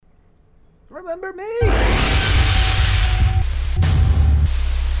Remember me?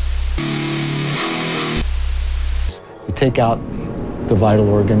 You take out the vital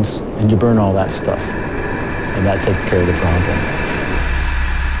organs and you burn all that stuff. And that takes care of the problem.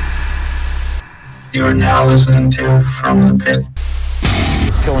 You are now listening to From the Pit.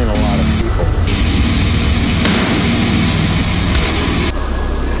 It's killing a lot of people.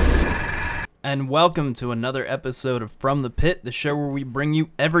 And welcome to another episode of From the Pit, the show where we bring you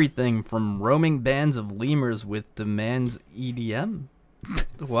everything from roaming bands of lemurs with demands EDM.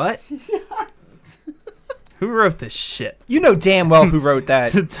 What? Who wrote this shit? You know damn well who wrote that.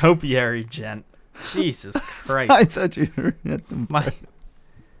 It's a topiary gent. Jesus Christ. I thought you were at the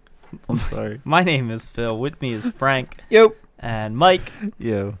I'm sorry. My name is Phil. With me is Frank. Yo. And Mike.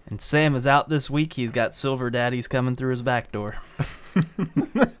 Yo. And Sam is out this week. He's got silver daddies coming through his back door.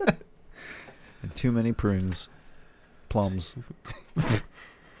 Too many prunes. Plums.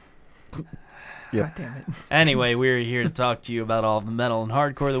 God damn it. Anyway, we're here to talk to you about all the metal and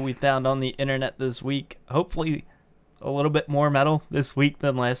hardcore that we found on the internet this week. Hopefully a little bit more metal this week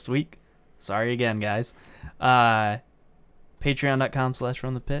than last week. Sorry again, guys.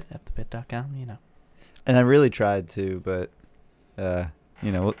 Patreon.com/FromThePit, FThePit.com, you know. And I really tried to, but,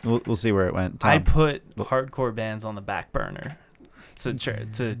 we'll see where it went. Tom. I put hardcore bands on the back burner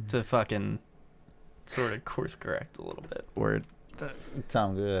to fucking sort of course correct a little bit. Word.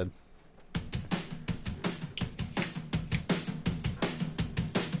 Sound good.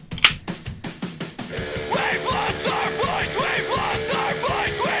 We've lost our voice, we've lost our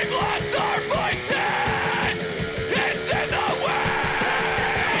voice, we've lost our voices! It's in the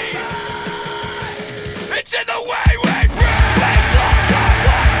way! It's in the way we breathe! We've lost our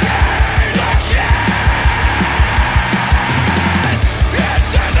voices again!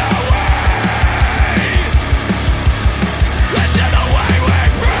 It's in the way! It's in the way we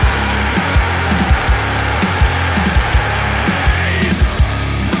breathe!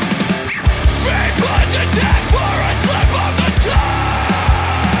 We put the death for a slip of the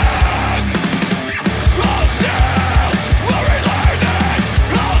tongue. Hold still, we'll relearn this.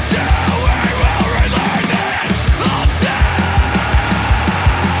 Hold still, we will relearn this. Hold still.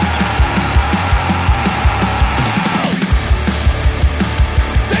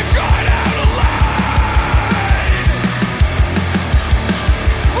 They've tried out a line,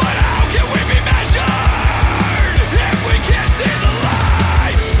 but how can we be measured if we can't see the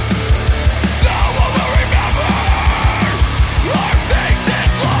light? No one will remember. Our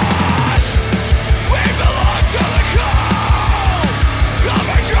faces lost. We belong to the call of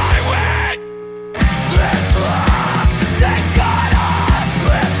our dry wind. Flip-flops, they got us.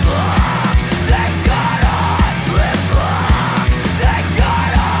 Flip-flops, they got us. Flip-flops, they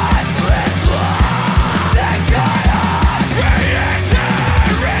got us. Flip-flops, they got us. Reactor,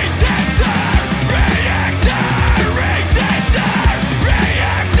 resistor. Reactor, resistor.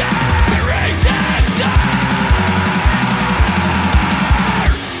 Reactor, resistor.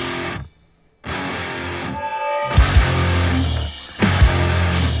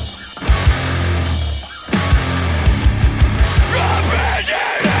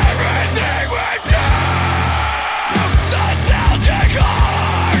 Repeating everything we've done. Nostalgic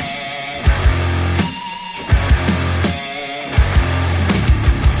heart.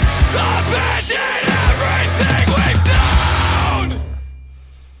 Abandon everything we've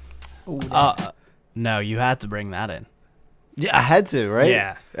known. No, you had to bring that in. Yeah, I had to, right?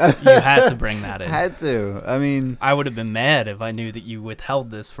 Yeah, you had to bring that in. Had to. I mean, I would have been mad if I knew that you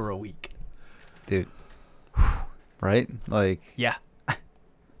withheld this for a week. dude. Right? Like, Yeah.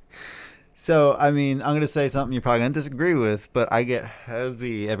 so, I mean, I'm going to say something you're probably going to disagree with, but I get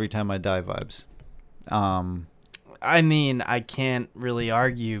heavy every time I die vibes. I mean, I can't really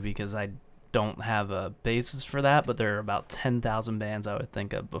argue because I don't have a basis for that, but there are about 10,000 bands I would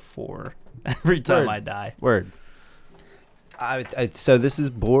think of before every time Word. I die. Word. So this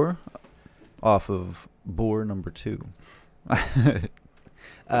is Boar off of Boar number 2.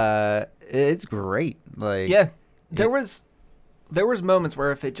 It's great. Like, Yeah. There was moments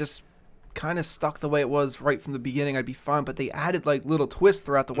where if it just kind of stuck the way it was right from the beginning, I'd be fine. But they added like little twists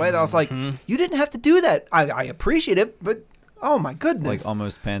throughout the way that I was like, you didn't have to do that. I appreciate it, but oh my goodness. like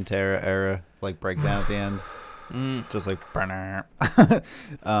almost Pantera era, like breakdown at the end. Just like,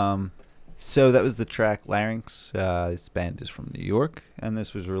 so that was the track Larynx. This band is from New York, and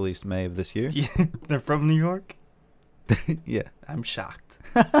this was released May of this year. They're from New York? Yeah. I'm shocked.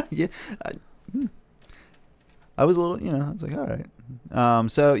 Yeah. I was a little, I was like, all right.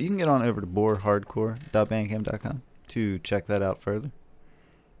 So you can get on over to borehardcore.bandcamp.com to check that out further.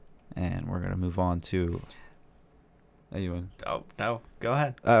 And we're going to move on to Anyone? Oh no, go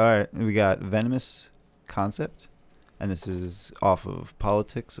ahead. All right, we got Venomous Concept, and this is off of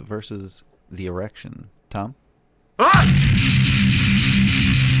Politics versus the Erection. Tom?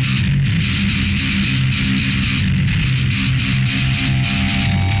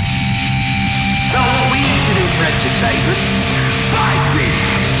 Now what we used to do for entertainment, fighting,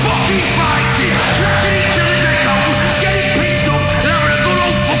 fucking fighting, getting each other's head open, getting pissed up, and having a good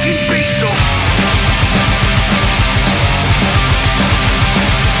old fucking beat up.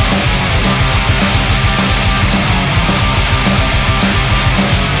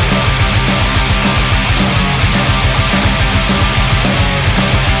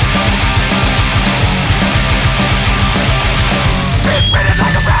 It's spinning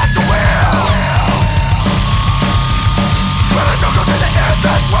like a round the wheel. When the jungle's in the air,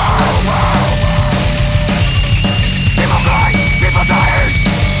 that world. People blind, people dying.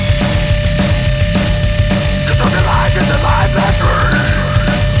 Control the life in the life that dream.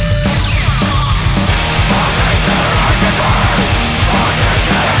 Fuck this shit, I can die. Fuck this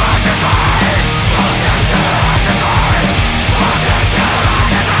shit, I can die. Fuck this shit, I can die. Fuck this shit, I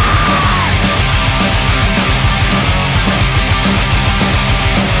can die.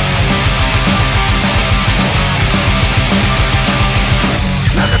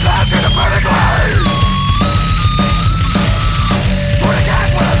 There's a flash in the burning light. Putting gas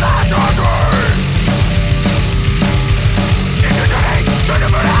with a light on green. It's a journey to the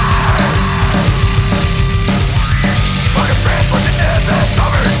burning. Fucking friends with the end that's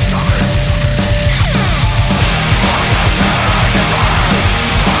summer. Fuck this shit, I can die.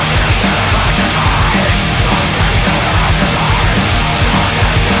 Fuck this shit, I can die. Fuck this shit, I can die. Fuck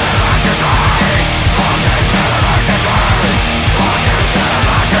this shit, I can die. Fuck this shit, I can die. Fuck this shit,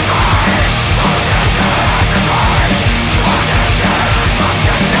 I can die. Fuck this shit, I can die. Fuck this shit, fuck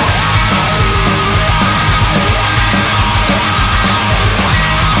this shit.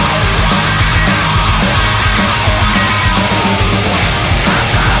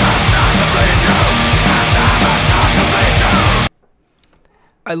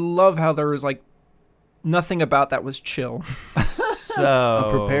 I love how there was like nothing about that was chill. So I'm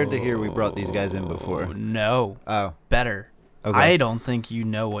prepared to hear we brought these guys in before. No, Oh, better. okay. I don't think you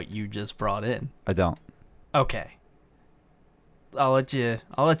know what you just brought in. I don't. Okay. I'll let you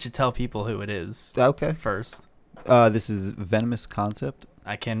tell people who it is Okay. first. This is Venomous Concept.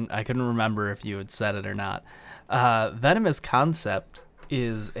 I couldn't remember if you had said it or not. Venomous Concept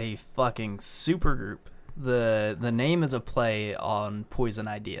is a fucking super group. The name is a play on Poison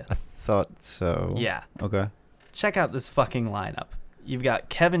Idea. I thought so. Yeah. Okay. Check out this fucking lineup. You've got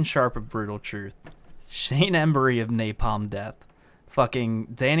Kevin Sharp of Brutal Truth, Shane Embury of Napalm Death, fucking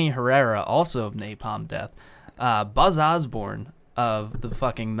Danny Herrera also of Napalm Death, Buzz Osborne of the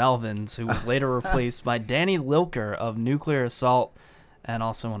fucking Melvins, who was later replaced by Danny Lilker of Nuclear Assault, and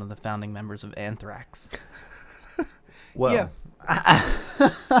also one of the founding members of Anthrax. Well, Yeah.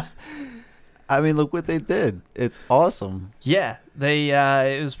 I mean, look what they did. It's awesome. Yeah, they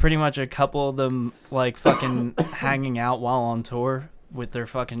it was pretty much a couple of them like fucking hanging out while on tour with their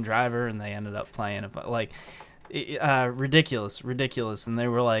fucking driver, and they ended up playing ridiculous, and they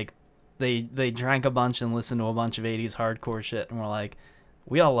were like they drank a bunch and listened to a bunch of 80s hardcore shit, and were like,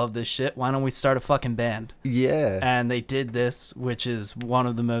 we all love this shit, why don't we start a fucking band? Yeah. And they did this, which is one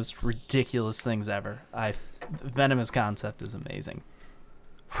of the most ridiculous things ever. Venomous Concept is amazing.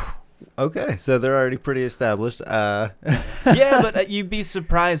 Okay, so they're already pretty established. Yeah, but you'd be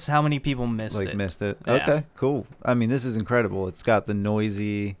surprised how many people missed it. Missed it. Yeah. Okay, cool. I mean, this is incredible. It's got the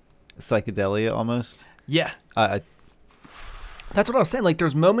noisy psychedelia almost. Yeah. That's what I was saying. Like,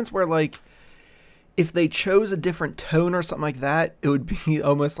 there's moments where, like, if they chose a different tone or something like that, it would be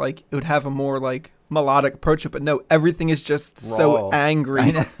almost like it would have a more, like, melodic approach to it. But no, everything is just Raw. so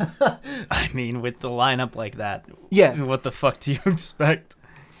angry. I mean, with the lineup like that, Yeah. what the fuck do you expect?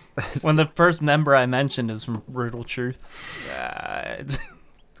 When the first member I mentioned is from Brutal Truth, it's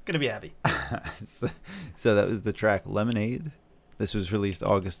gonna be heavy. So that was the track Lemonade. This was released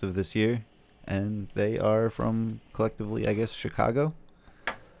August of this year, and they are from collectively, I guess, Chicago.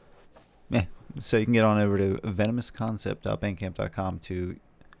 Yeah, so you can get on over to venomousconcept.bandcamp.com to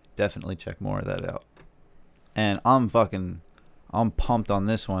definitely check more of that out. And I'm pumped on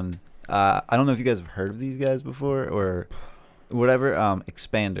this one. I don't know if you guys have heard of these guys before or whatever.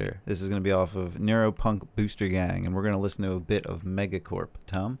 Expander. This is going to be off of Neuropunk Booster Gang, and we're going to listen to a bit of Megacorp.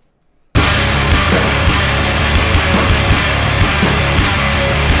 Tom?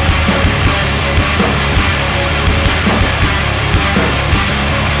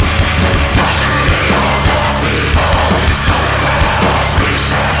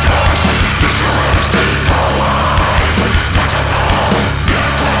 Power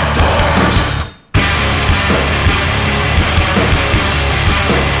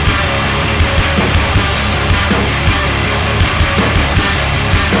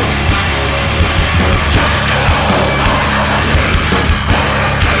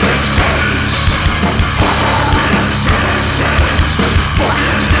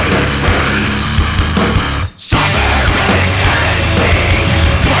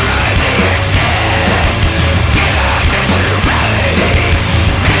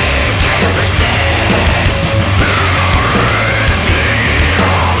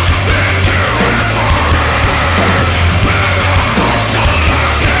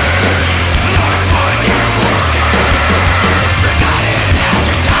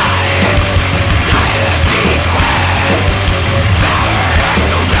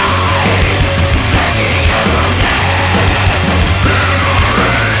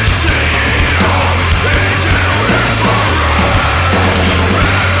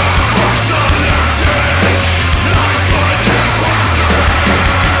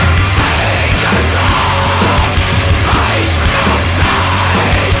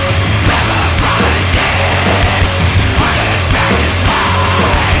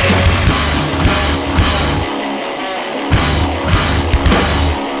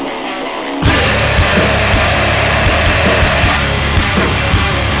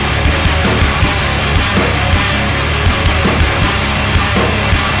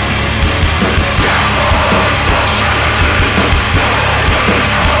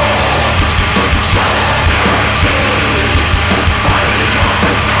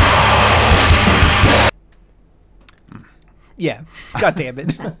God damn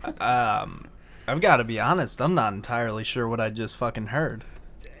it. I've got to be honest. I'm not entirely sure what I just fucking heard.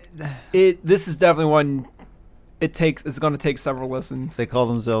 This is definitely one. It's going to take several listens. They call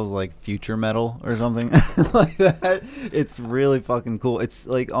themselves like future metal or something like that. It's really fucking cool. It's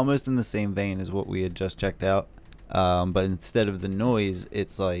like almost in the same vein as what we had just checked out, but instead of the noise,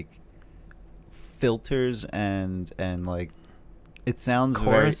 it's like filters and like it sounds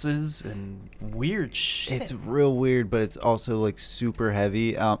choruses and weird shit. It's real weird, but it's also like super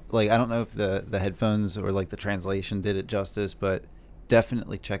heavy. Like I don't know if the headphones or like the translation did it justice, but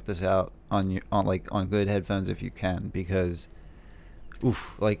definitely check this out on good headphones if you can, because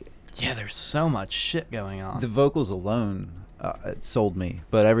yeah, there's so much shit going on. The vocals alone it sold me,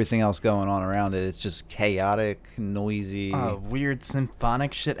 but everything else going on around it, it's just chaotic, noisy, weird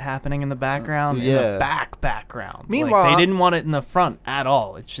symphonic shit happening in the background. Yeah. In the background. Meanwhile, like, they didn't want it in the front at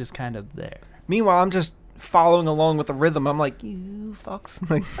all. It's just kind of there. Meanwhile, I'm just following along with the rhythm. I'm like, you fucks.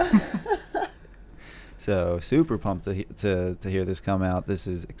 Like, so super pumped to hear this come out. This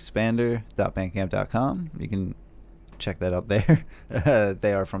is expander.bandcamp.com. You can check that out there.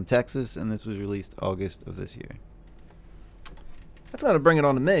 They are from Texas, and this was released August of this year. that's going to bring it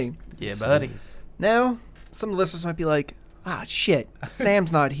on to me. Yeah, buddy. Now, some listeners might be like, shit,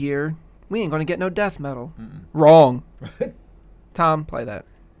 Sam's not here. We ain't going to get no death metal. Wrong. Tom, play that.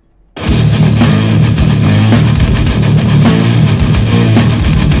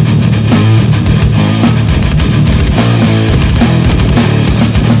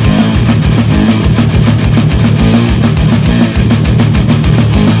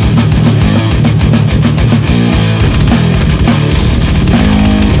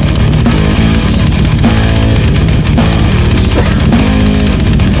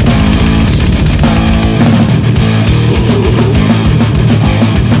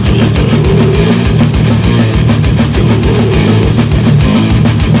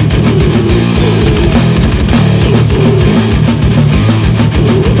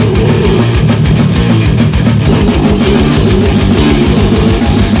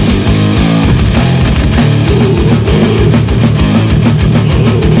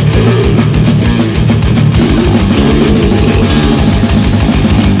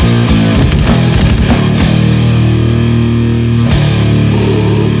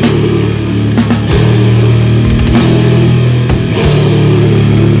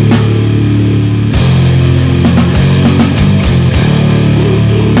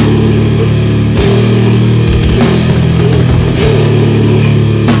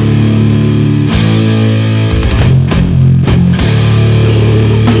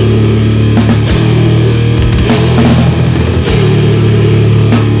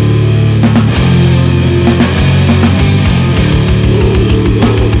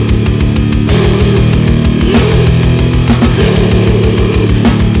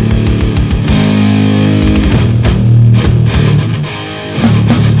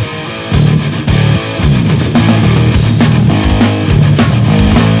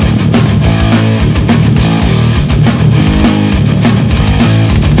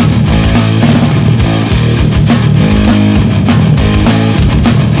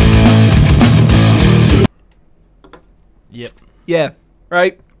 Yeah,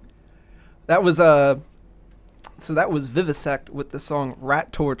 right. That was so that was Vivisect with the song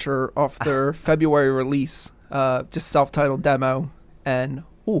Rat Torture off their February release. Just self-titled demo, and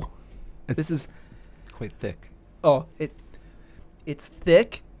this is quite thick. Oh, it's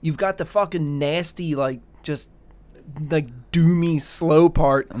thick. You've got the fucking nasty, like, just like doomy slow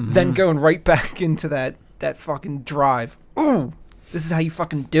part, then going right back into that fucking drive. Ooh, this is how you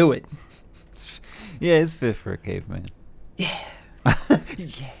fucking do it. Yeah, it's fit for a caveman. Yeah.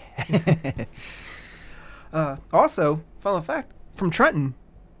 Yeah. Also, fun fact, from Trenton.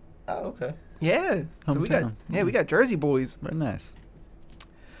 Oh, okay. Yeah. So Hometown. we got Jersey boys. Very nice.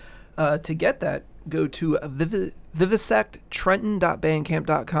 To get that, go to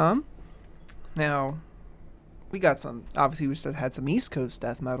vivisecttrenton.bandcamp.com. Now, we got some. Obviously, we still had some East Coast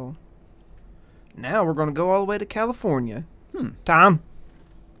death metal. Now we're going to go all the way to California. Tom.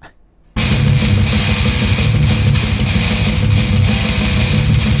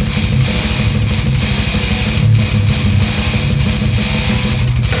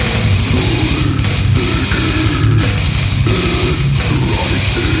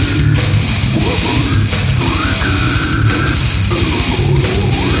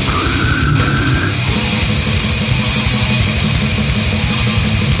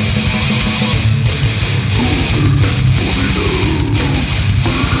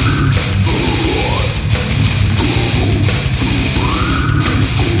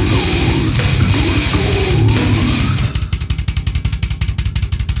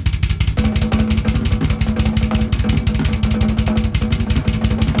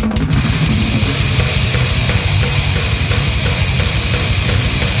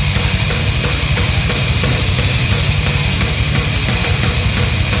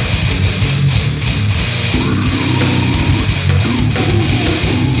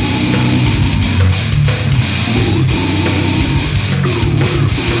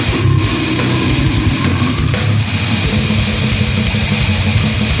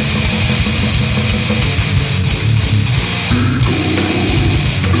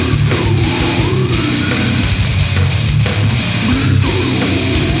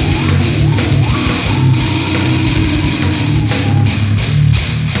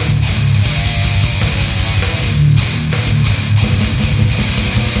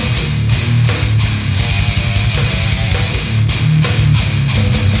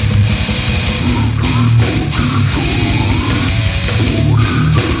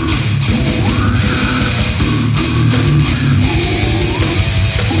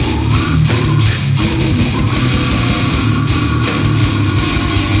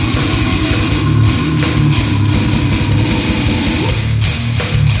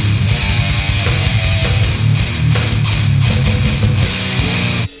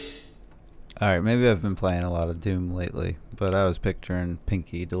 All right, maybe I've been playing a lot of Doom lately, but I was picturing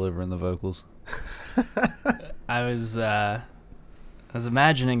Pinky delivering the vocals. I was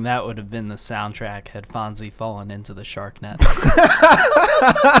imagining that would have been the soundtrack had Fonzie fallen into the shark net.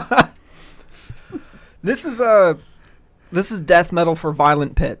 This is death metal for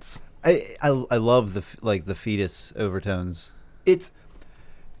violent pits. I love the the fetus overtones. It's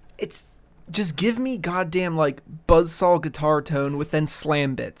just give me goddamn like buzzsaw guitar tone with then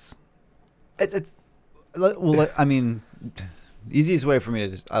slam bits. Well, I mean, easiest way for me to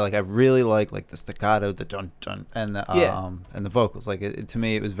just I really like the staccato, the dun dun, and the and the vocals. Like to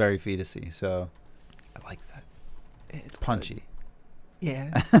me, it was very fetusy. So I like that. It's punchy. Good.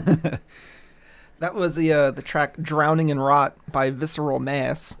 Yeah. That was the track "Drowning in Rot" by Visceral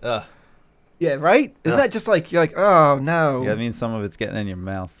Mass. Ugh. Yeah, right. Isn't that just like you're like, oh no? Yeah, I mean, some of it's getting in your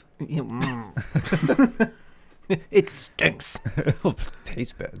mouth. It stinks. It'll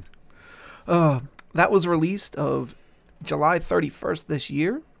taste bad. That was released of July 31st this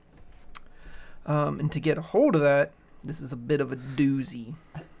year. And to get a hold of that, this is a bit of a doozy.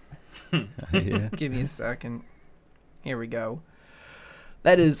 Yeah. Give me a second. Here we go.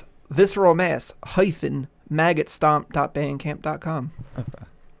 That is Visceral Mass -maggotStomp.bandcamp.com. Okay.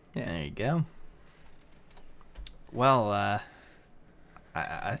 Yeah. There you go. Well,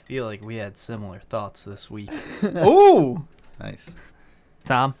 I feel like we had similar thoughts this week. Ooh. Nice.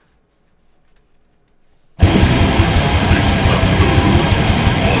 Tom?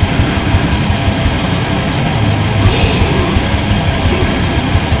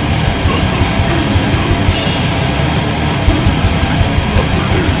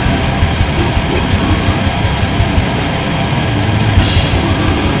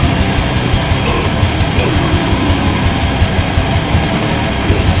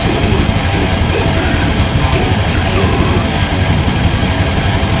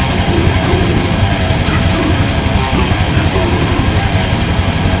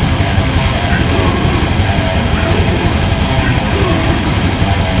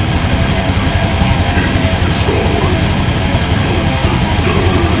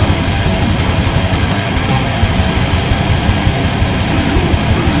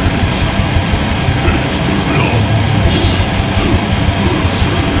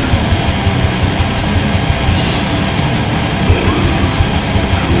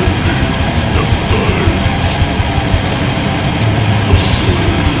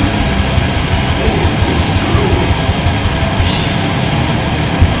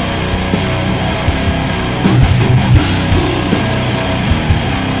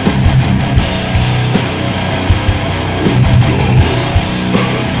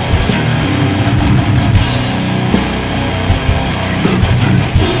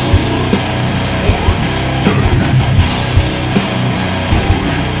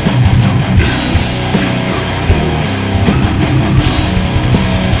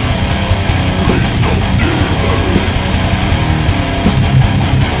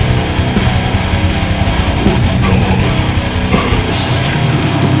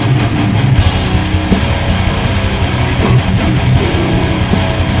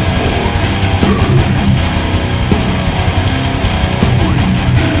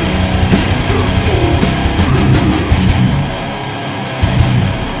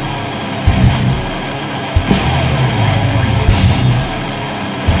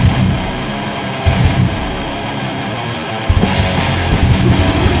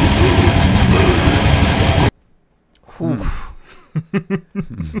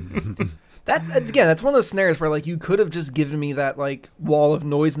 That's one of those scenarios where like you could have just given me that like wall of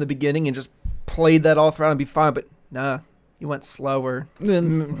noise in the beginning and just played that all throughout and be fine, but nah, you went slower.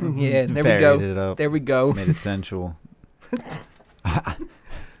 Yeah, there we go. It up, there we go. made it sensual.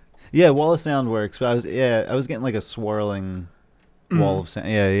 Yeah, wall of sound works, but I was getting like a swirling wall of sound.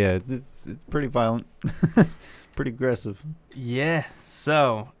 Yeah, it's pretty violent, pretty aggressive. Yeah,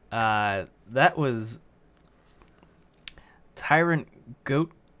 so that was Tyrant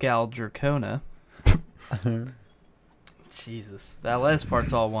Goat Gal Dracona. Jesus, that last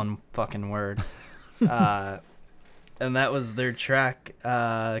part's all one fucking word. And that was their track,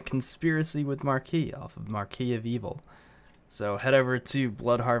 Conspiracy with Marquis, off of Marquis of Evil. So head over to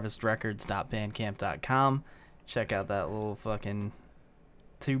bloodharvestrecords.bandcamp.com. Check out that little fucking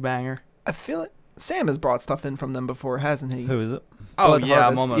two-banger. I feel like Sam has brought stuff in from them before, hasn't he? Who is it? Oh, Blood yeah,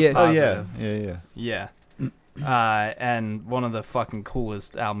 Harvest. I'm almost Yeah. positive. Yeah. Yeah. And one of the fucking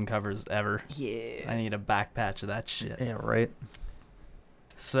coolest album covers ever. Yeah. I need a back patch of that shit. Yeah, right.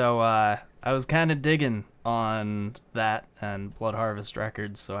 So I was kind of digging on that and Blood Harvest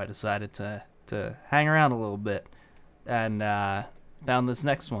Records, so I decided to hang around a little bit and found this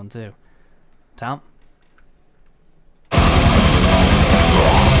next one too. Tom?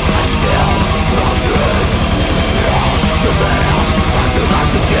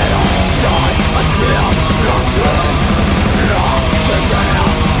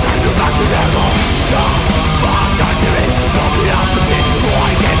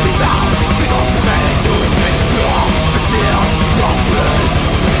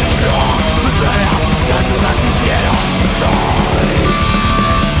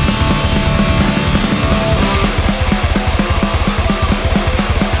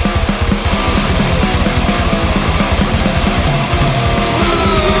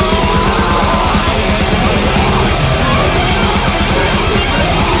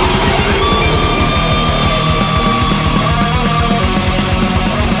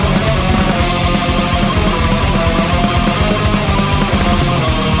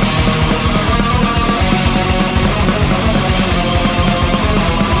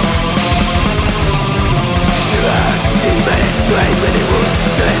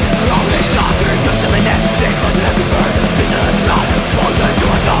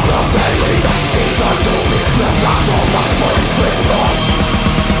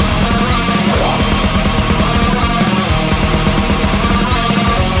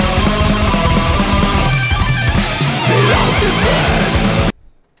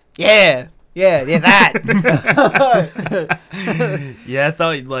 Yeah, that. Yeah, I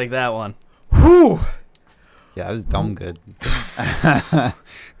thought you'd like that one. Whew. Yeah, that was dumb good.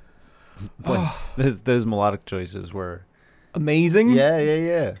 But those melodic choices were... Amazing.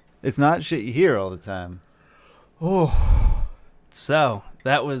 Yeah. It's not shit you hear all the time. Oh. So,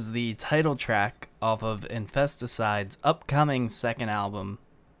 that was the title track off of Infesticide's upcoming second album,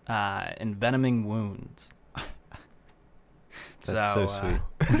 Envenoming Wounds. That's so sweet.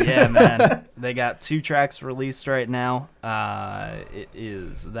 Yeah, man. They got 2 tracks released right now. It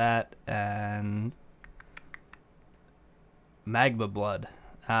is that and Magma Blood.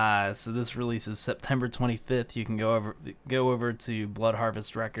 So this releases September 25th. You can go over to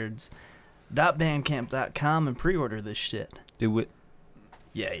bloodharvestrecords.bandcamp.com and pre-order this shit. Do it.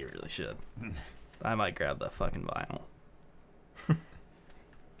 Yeah, you really should. I might grab that fucking vinyl.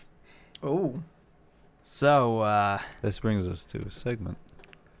 Oh. So, This brings us to a segment.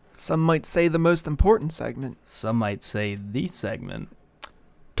 Some might say the most important segment. some might say the segment.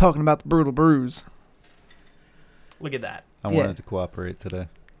 Talking about the Brutal Brews. Look at that. I Yeah. wanted to cooperate today.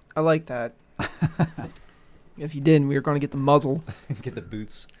 I like that. If you didn't, we were going to get the muzzle. Get the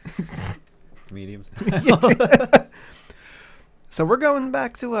boots. Mediums. So we're going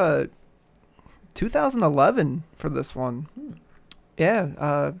back to 2011 for this one.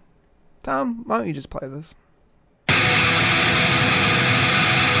 Yeah. Tom, why don't you just play this?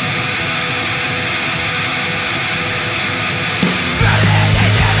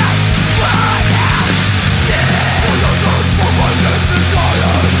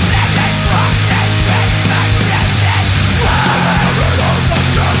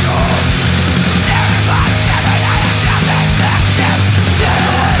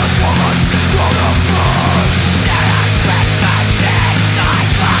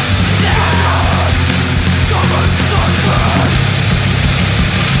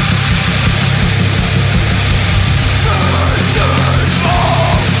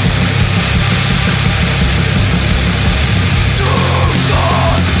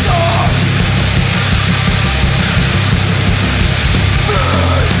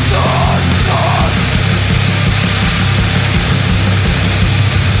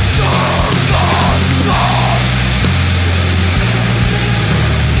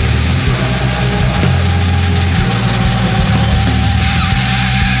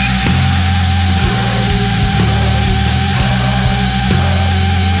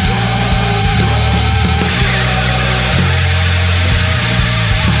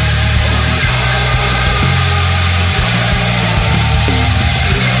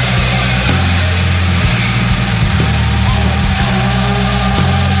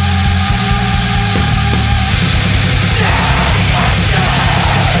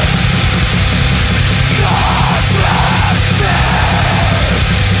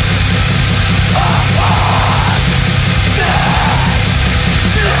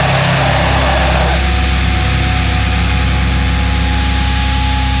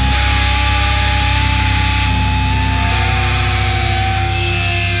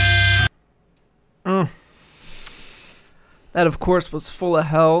 That, of course, was Full of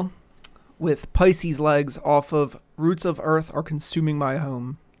Hell with Pisces Legs off of Roots of Earth Are Consuming My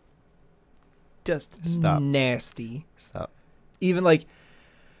Home. Just Stop. nasty. Stop. Even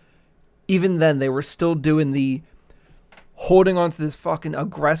then, they were still doing the holding on to this fucking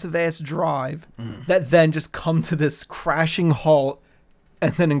aggressive ass drive that then just come to this crashing halt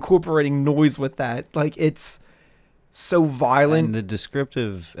and then incorporating noise with that. Like, it's so violent. And the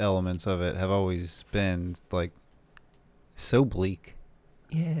descriptive elements of it have always been like so bleak.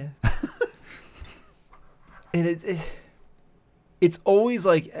 Yeah. And it's always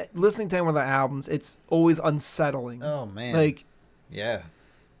like, listening to one of the albums, it's always unsettling. Oh man. Like, yeah.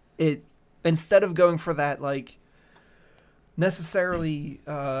 it, instead of going for that, like, necessarily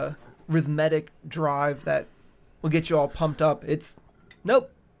rhythmic drive that will get you all pumped up, it's,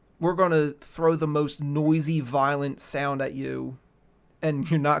 nope, we're going to throw the most noisy, violent sound at you,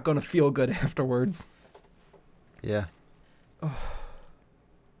 and you're not going to feel good afterwards. Yeah. I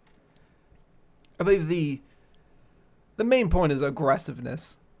believe the main point is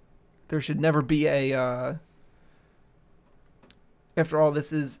aggressiveness. There should never be a after all,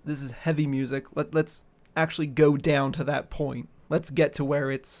 this is heavy music. Let's actually go down to that point. Let's get to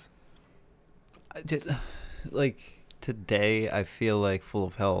where it's just like today I feel like Full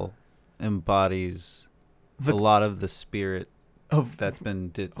of Hell embodies a lot of the spirit of that's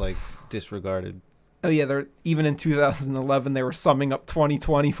been disregarded. Oh yeah, they're even in 2011 they were summing up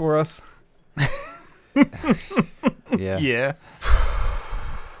 2020 for us. Yeah. Yeah.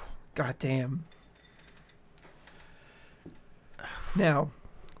 God damn. Now,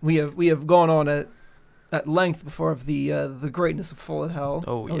 we have gone on at length before of the greatness of Full of Hell.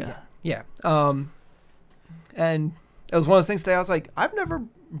 Oh yeah. Yeah. And it was one of those things today I was like, I've never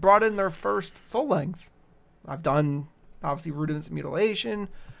brought in their first full length. I've done obviously Rudiments of Mutilation.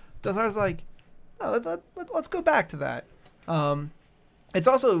 So I was like, oh, let's go back to that. It's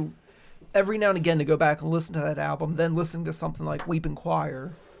also every now and again to go back and listen to that album, then listening to something like Weeping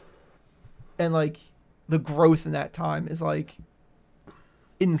Choir, and like the growth in that time is like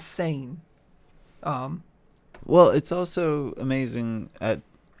insane. Well, it's also amazing at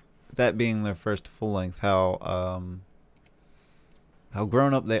that being their first full length how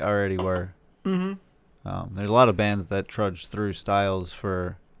grown up they already were. Mm-hmm. There's a lot of bands that trudge through styles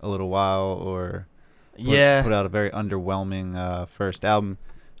for a little while or put out a very underwhelming first album,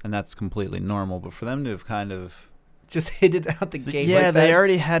 and that's completely normal. But for them to have kind of just hit it out the gate. Yeah, like they that.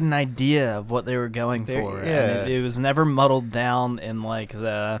 already had an idea of what they were going for. Yeah. And it was never muddled down in like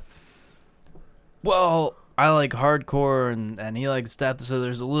the, well, I like hardcore and he likes death, so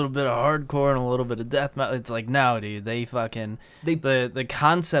there's a little bit of hardcore and a little bit of death metal. It's like, no, dude, the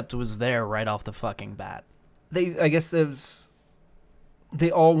concept was there right off the fucking bat. I guess they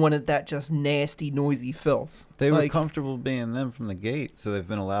all wanted that just nasty, noisy filth. they were Like, comfortable being them from the gate, so they've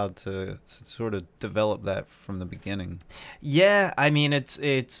been allowed to sort of develop that from the beginning. Yeah, I mean it's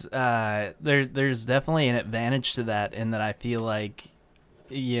there's definitely an advantage to that in that I feel like,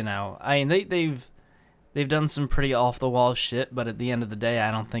 you know, I mean they've done some pretty off the wall shit, but at the end of the day I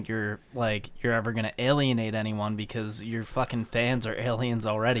don't think you're ever gonna alienate anyone because your fucking fans are aliens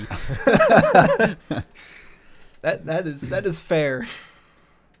already. that is fair.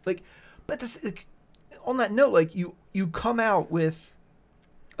 Like, but this, on that note, like you come out with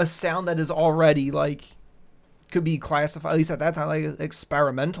a sound that is already like could be classified, at least at that time, like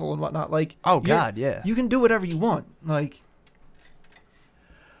experimental and whatnot. Like, Oh you're- God, yeah. you can do whatever you want. Like,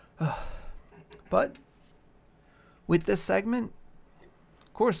 but with this segment,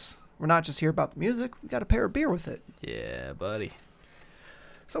 of course, we're not just here about the music. We got to pair a beer with it. Yeah, buddy.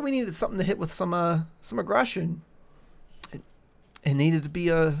 So we needed something to hit with some aggression. It needed to be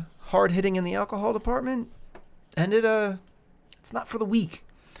hard hitting in the alcohol department, and it's not for the weak.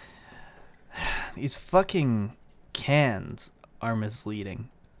 These fucking cans are misleading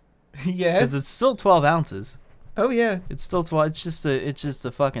Yeah. because it's still 12 ounces. Oh yeah. It's still 12. It's just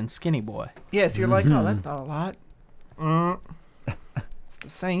a fucking skinny boy. Yeah. So you're like, oh, that's not a lot. It's the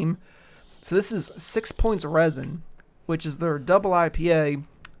same. So this is 6 Points Resin, which is their double IPA,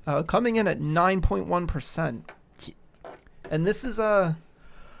 coming in at 9.1%. And this is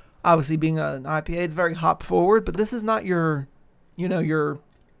obviously being an IPA, it's very hop forward, but this is not your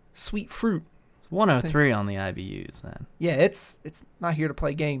sweet fruit. It's 103 on the IBUs, man. Yeah, it's not here to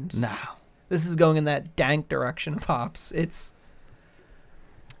play games. No. This is going in that dank direction of hops. It's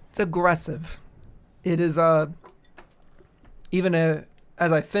aggressive. It is even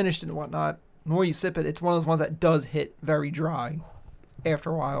as I finished and whatnot, the more you sip it, it's one of those ones that does hit very dry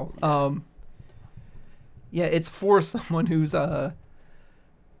after a while. Yeah, it's for someone who's already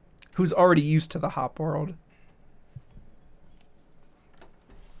used to the hop world.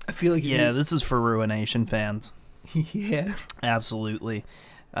 I feel like Yeah, this is for Ruination fans. yeah. Absolutely.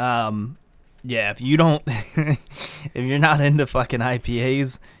 Yeah, if you don't, if you're not into fucking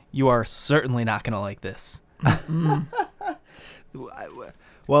IPAs, you are certainly not gonna like this.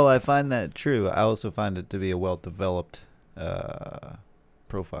 Well, I find that true. I also find it to be a well-developed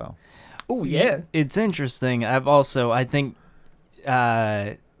profile. Oh yeah. It's interesting. I think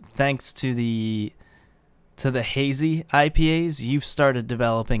thanks to the hazy IPAs, you've started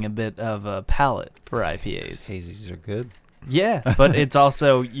developing a bit of a palate for IPAs. Hazies are good. Yeah, but it's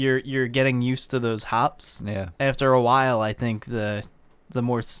also you're getting used to those hops. Yeah. After a while, I think the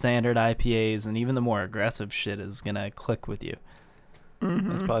more standard IPAs and even the more aggressive shit is gonna click with you.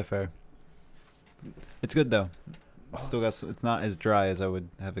 That's probably fair. It's good though. It's not as dry as I would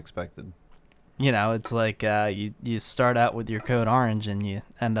have expected. You know, it's like you start out with your Code Orange and you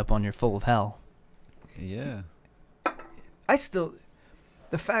end up on your Full of Hell. Yeah.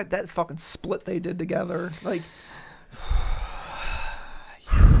 The fact that fucking split they did together, like,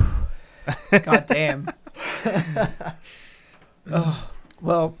 god damn. Oh,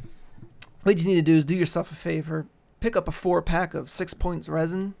 well, what you need to do is do yourself a favor. Pick up a 4-pack of 6 Points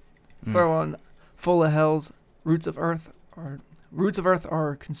resin. Throw on Full of Hell's Roots of Earth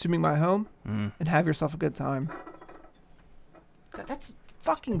are Consuming My Home, and have yourself a good time. That's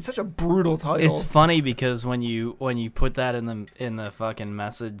fucking such a brutal title. It's funny because when you put that in the fucking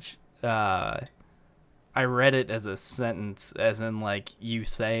message, I read it as a sentence, as in like you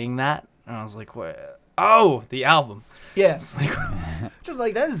saying that, and I was like, what? Oh, the album. Yeah. It's like, just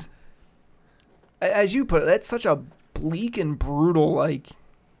like that is, as you put it, that's such a bleak and brutal like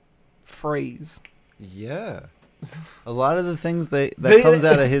phrase. Yeah. A lot of the things that comes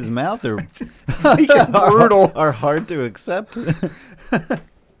out of his mouth are Bleak and brutal. are hard to accept. That's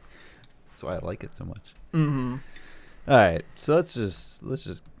why I like it so much. Mm-hmm. All right, so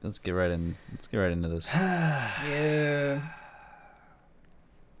let's get right into this. Yeah.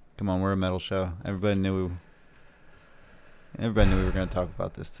 Come on, we're a metal show. Everybody knew we were going to talk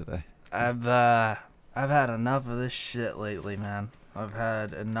about this today. I've had enough of this shit lately, man. I've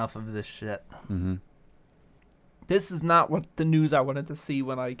had enough of this shit. Mm-hmm. This is not what the news I wanted to see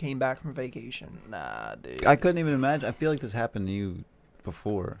when I came back from vacation. Nah, dude. I couldn't even imagine. I feel like this happened to you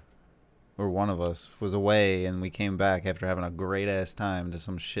before, or one of us was away and we came back after having a great ass time to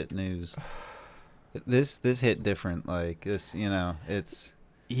some shit news. This hit different. Like this, you know, it's.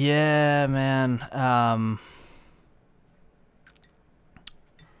 Yeah, man.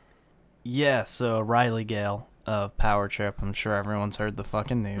 Yeah, so Riley Gale of Power Trip, I'm sure everyone's heard the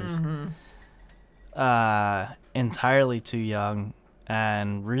fucking news. Mm-hmm. Entirely too young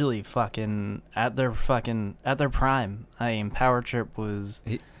and really fucking at their prime. I mean, Power Trip was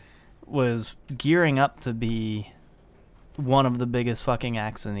gearing up to be one of the biggest fucking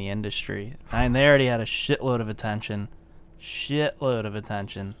acts in the industry. I mean, they already had a shitload of attention.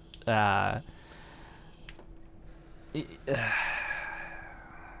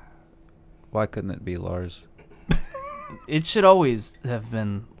 Why couldn't it be Lars? It should always have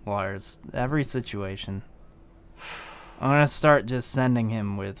been Lars. Every situation. I'm gonna start just sending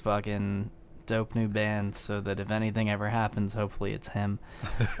him with fucking dope new bands so that if anything ever happens, hopefully it's him.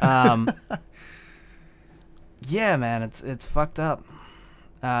 Yeah, man, it's fucked up.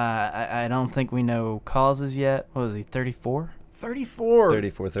 I don't think we know causes yet. What was he, 34? 34.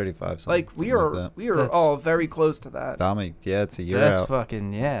 34, 35. Like we are That's- all very close to that. Dominic, yeah, it's a year That's out.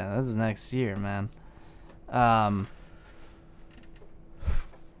 fucking, yeah, that's next year, man. I'm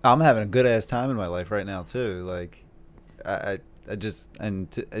having a good ass time in my life right now too. Like, I just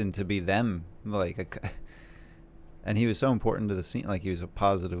and to be them, like, and he was so important to the scene. Like, he was a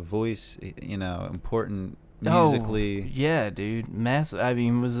positive voice, you know, important musically. Oh, yeah, dude, massive. I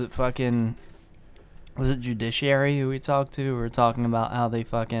mean, was it Judiciary who we talked to? We were talking about how they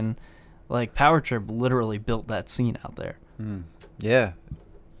fucking, like, Power Trip literally built that scene out there. Yeah.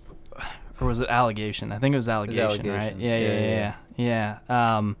 Or was it Allegation? I think it was Allegation, right? Allegation. Yeah.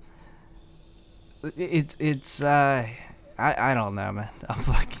 I don't know, man. I'm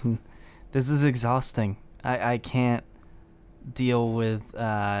fucking, this is exhausting. I can't deal with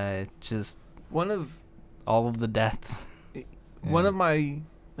just One of all of the death. One of my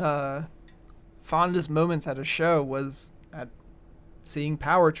fondest moments at a show was at seeing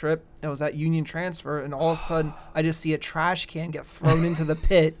Power Trip. It was at Union Transfer, and all of a sudden, I just see a trash can get thrown into the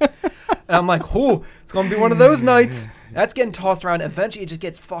pit. And I'm like, oh, it's going to be one of those nights. That's getting tossed around. Eventually, it just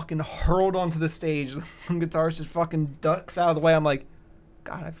gets fucking hurled onto the stage. The guitarist just fucking ducks out of the way. I'm like,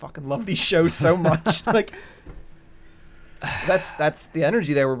 God, I fucking love these shows so much. Like, that's the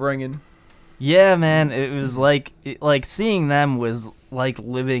energy they were bringing. Yeah, man, it was like seeing them was like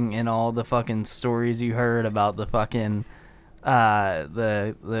living in all the fucking stories you heard about the fucking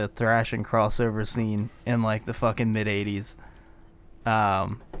the thrash and crossover scene in like the fucking mid-80s.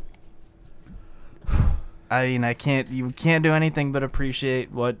 I mean, you can't do anything but appreciate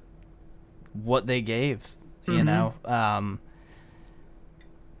what they gave, you know? I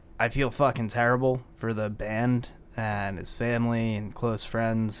feel fucking terrible for the band and his family and close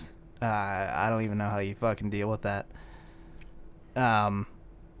friends. I don't even know how you fucking deal with that.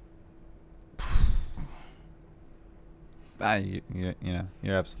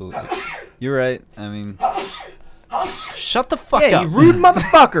 You're absolutely, you're right. I mean, Shut the fuck Yeah, up. you rude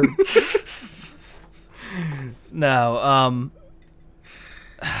motherfucker. No,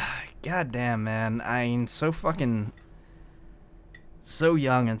 God damn, man. I mean, so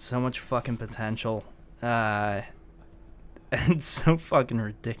young and so much fucking potential. And so fucking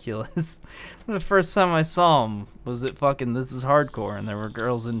ridiculous. The first time I saw him was at fucking This Is Hardcore, and there were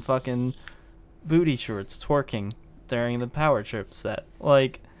girls in fucking booty shorts twerking during the Power Trip set.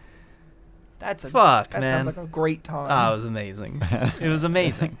 Like, That man. sounds like a great time. Oh, it was amazing. It was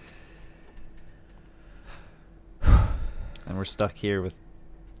amazing. and we're stuck here with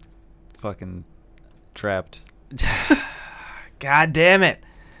fucking trapped. God damn it.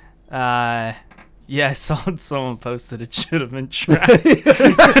 Yeah, I saw someone posted it should have been trapped.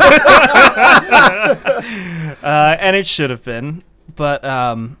 And it should have been. But,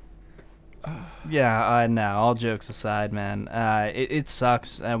 yeah, no, all jokes aside, man. It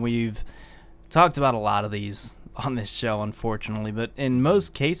sucks. And we've talked about a lot of these on this show, unfortunately. But in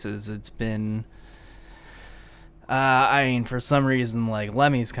most cases, it's been... I mean, for some reason, like,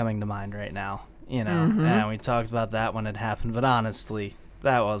 Lemmy's coming to mind right now. You know, and we talked about that when it happened. But honestly...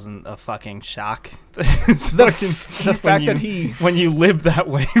 that wasn't a fucking shock. It's fucking, the fact that when you live that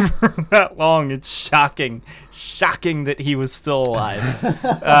way for that long, it's shocking that he was still alive.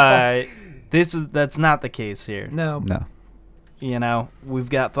 That's not the case here. No. You know, we've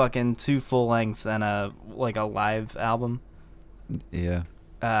got fucking 2 full lengths and a live album. Yeah.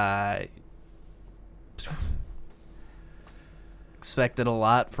 Expected a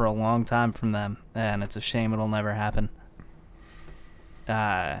lot for a long time from them, and it's a shame it'll never happen.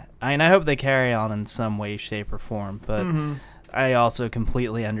 I mean, I hope they carry on in some way, shape, or form, but I also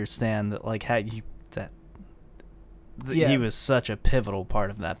completely understand that, like, he was such a pivotal part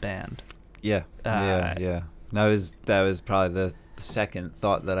of that band. Yeah. Yeah. That was probably the second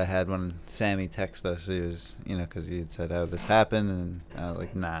thought that I had when Sammy texted us. He was, because he had said, "Oh, this happened," and I was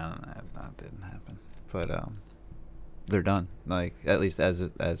like, "Nah, it didn't happen." But they're done. Like, at least as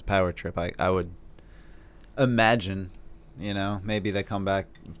Power Trip, I would imagine. Maybe they come back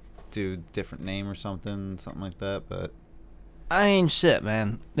to a different name or something like that, but I mean, shit,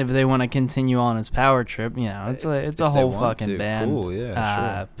 man. If they want to continue on as Power Trip, it's a whole fucking band. Cool,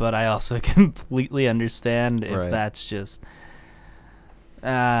 yeah, sure. But I also completely understand if that's just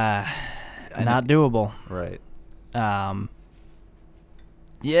not doable. Right.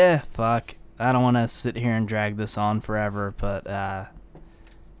 Yeah, fuck. I don't want to sit here and drag this on forever, but I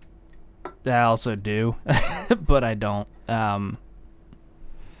also do, but I don't.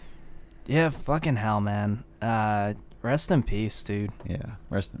 Yeah, fucking hell, man. Rest in peace, dude. Yeah,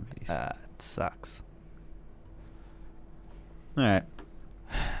 rest in peace. It sucks. All right.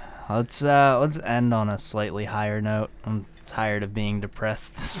 Let's end on a slightly higher note. I'm tired of being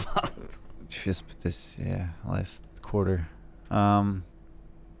depressed this month. Just this, last quarter.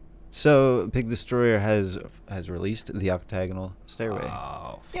 So Pig Destroyer has released The Octagonal Stairway.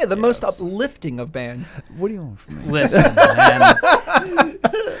 Oh, Yeah, the most uplifting of bands. What do you want from me? Listen, man.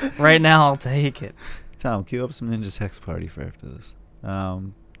 Right now, I'll take it. Tom, cue up some Ninja Sex Party for after this. All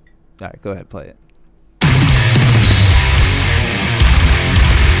right, go ahead, play it.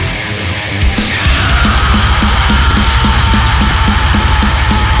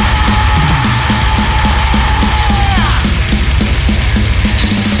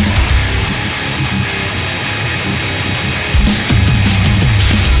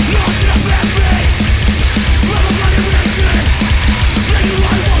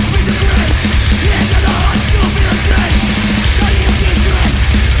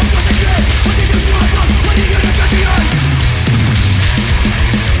 What did you do?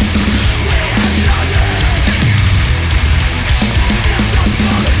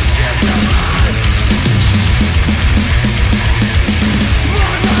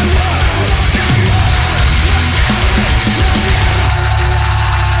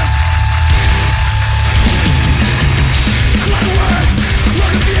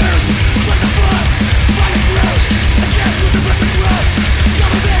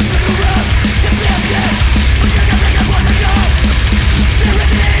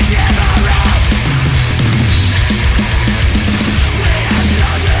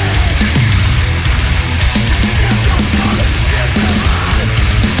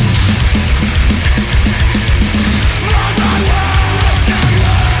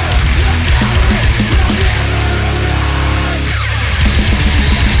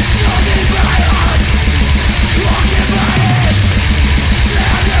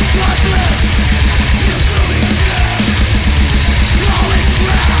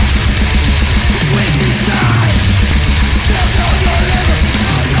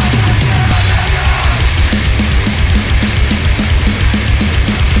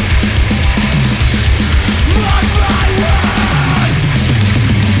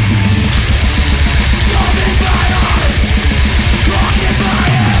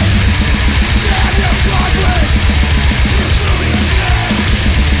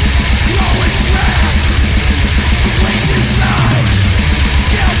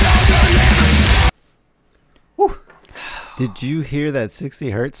 Did you hear that 60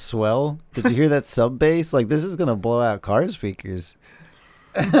 hertz swell? Did you hear that sub bass? Like, this is going to blow out car speakers.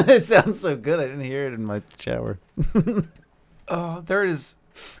 It sounds so good. I didn't hear it in my shower. Oh, there is.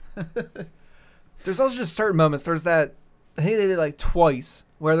 There's also just certain moments. There's that, I think they did like twice,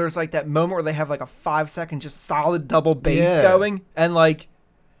 where there's like that moment where they have like a 5-second just solid double bass Yeah. going. And like,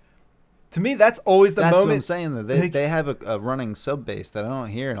 to me, that's always the That's what I'm moment. saying. Though. They have a running sub bass that I don't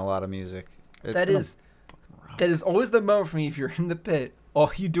hear in a lot of music. It's That gonna is, fucking rock. that is always the moment for me. If you're in the pit, all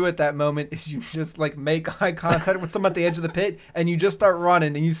you do at that moment is you just like make eye contact with someone at the edge of the pit, and you just start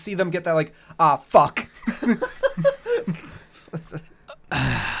running, and you see them get that like, fuck.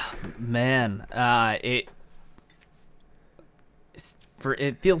 Man, it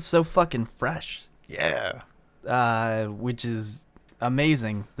feels so fucking fresh. Yeah. Which is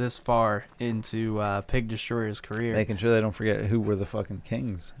amazing this far into Pig Destroyer's career. Making sure they don't forget who were the fucking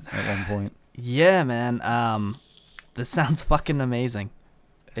kings at one point. Yeah, man. This sounds fucking amazing.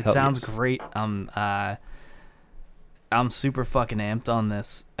 It Hell sounds yes. great. I'm super fucking amped on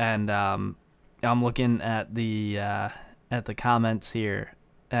this, and I'm looking at the comments here,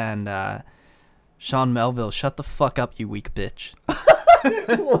 and Sean Melville, shut the fuck up, you weak bitch.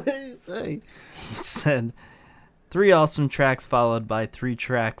 What did he say? He said, 3 awesome tracks followed by 3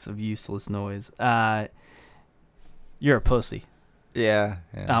 tracks of useless noise. You're a pussy. Yeah.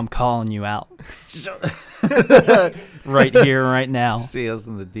 I'm calling you out. Right here, right now. See us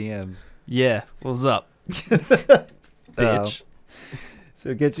in the DMs. Yeah, what's up, bitch?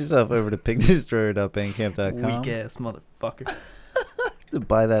 So get yourself over to pigdestroyer.bandcamp.com Weak ass motherfucker. to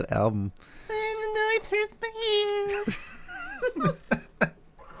buy that album.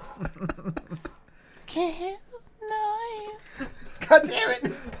 God damn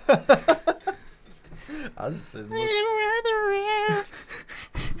it! I'll just sit and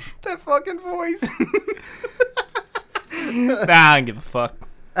That fucking voice. Nah, I don't give a fuck.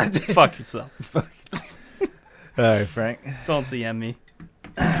 Fuck yourself. All right, Frank. Don't DM me.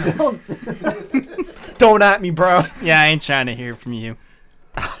 Don't at me, bro. Yeah, I ain't trying to hear from you.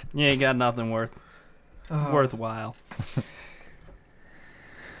 You ain't got nothing worthwhile.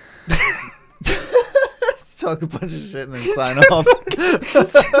 Talk a bunch of shit and then sign off.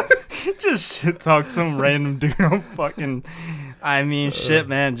 Just shit talk some random dude on fucking. I mean, shit,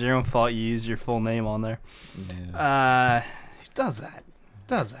 man. It's your own fault you used your full name on there. Yeah. Who does that?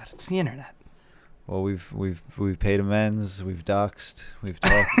 It's the internet. Well, we've paid amends. We've doxed. We've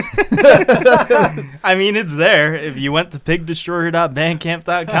talked. I mean, it's there. If you went to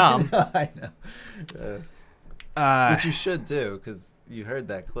pigdestroyer.bandcamp.com. I know. Which you should do because you heard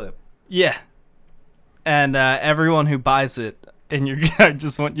that clip. Yeah. And everyone who buys it, and I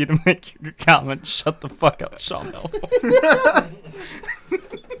just want you to make your comment, shut the fuck up, Sean Melville.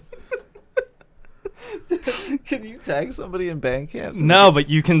 Can you tag somebody in Bandcamp? No, but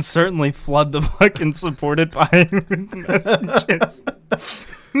you can certainly flood the fucking supported by messages.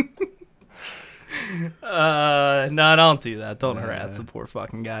 No, don't do that. Don't harass the poor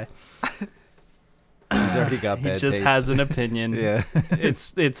fucking guy. He's already got He bad just taste. has an opinion. Yeah.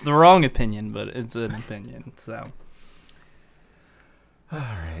 It's the wrong opinion, but it's an opinion. So All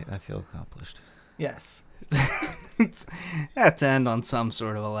right, I feel accomplished. Yes. had to end on some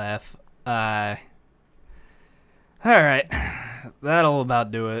sort of a laugh. All right, that'll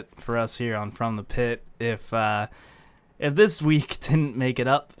about do it for us here on From the Pit. If this week didn't make it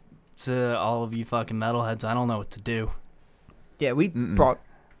up to all of you fucking metalheads, I don't know what to do. Yeah, we brought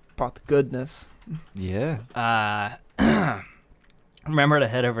the goodness. Yeah. Remember to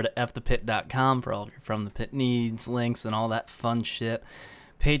head over to fthepit.com for all of your From the Pit needs, links, and all that fun shit.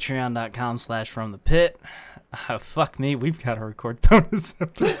 Patreon.com/FromThePit. Fuck me, we've got to record bonus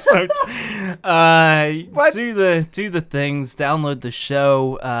episodes. What? Do the things, download the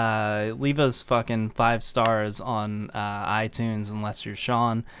show, leave us fucking 5 stars on iTunes unless you're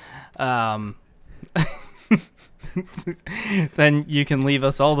Sean. Then you can leave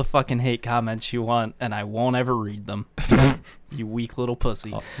us all the fucking hate comments you want, and I won't ever read them. You weak little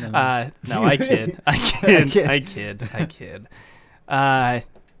pussy. Oh, no. No, I kid. I kid.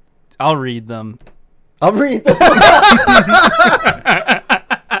 I'll read them. I'll read them.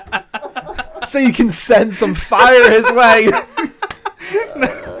 So you can send some fire his way.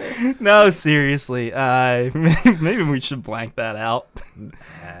 No, seriously. Maybe we should blank that out.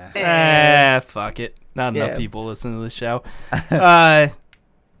 Fuck it. Not enough Yeah. people listen to the show.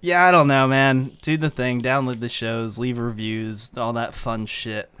 Yeah, I don't know, man. Do the thing. Download the shows. Leave reviews. All that fun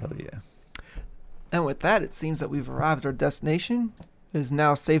shit. Hell yeah. And with that, it seems that we've arrived at our destination. It is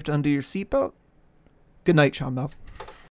now safe to undo your seatbelt. Good night, Sean Mel.